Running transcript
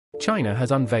China has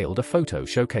unveiled a photo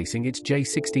showcasing its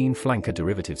J-16 flanker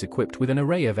derivatives equipped with an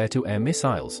array of air-to-air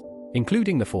missiles,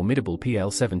 including the formidable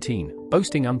PL-17,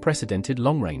 boasting unprecedented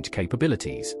long-range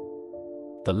capabilities.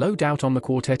 The loadout on the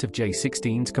quartet of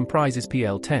J-16s comprises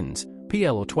PL-10s,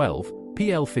 PL-12,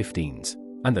 PL-15s,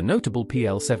 and the notable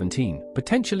PL-17,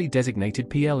 potentially designated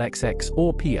PLXX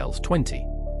or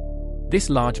PL-20. This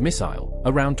large missile,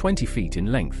 around 20 feet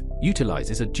in length,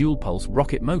 utilizes a dual-pulse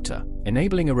rocket motor,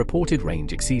 enabling a reported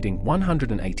range exceeding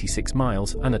 186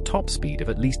 miles and a top speed of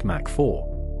at least Mach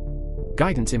 4.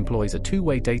 Guidance employs a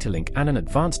two-way data link and an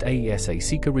advanced AESA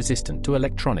seeker resistant to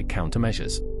electronic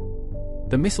countermeasures.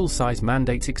 The missile size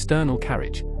mandates external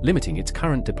carriage, limiting its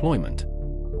current deployment.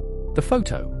 The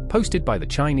photo, posted by the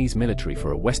Chinese military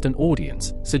for a Western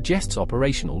audience, suggests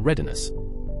operational readiness.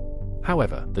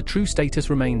 However, the true status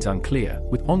remains unclear,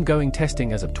 with ongoing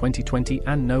testing as of 2020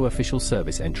 and no official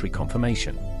service entry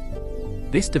confirmation.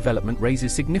 This development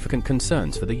raises significant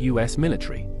concerns for the US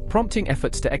military, prompting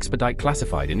efforts to expedite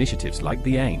classified initiatives like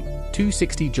the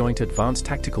AIM-260 Joint Advanced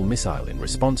Tactical Missile in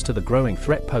response to the growing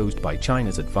threat posed by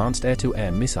China's advanced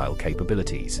air-to-air missile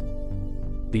capabilities.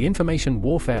 The information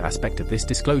warfare aspect of this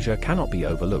disclosure cannot be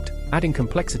overlooked, adding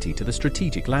complexity to the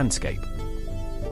strategic landscape.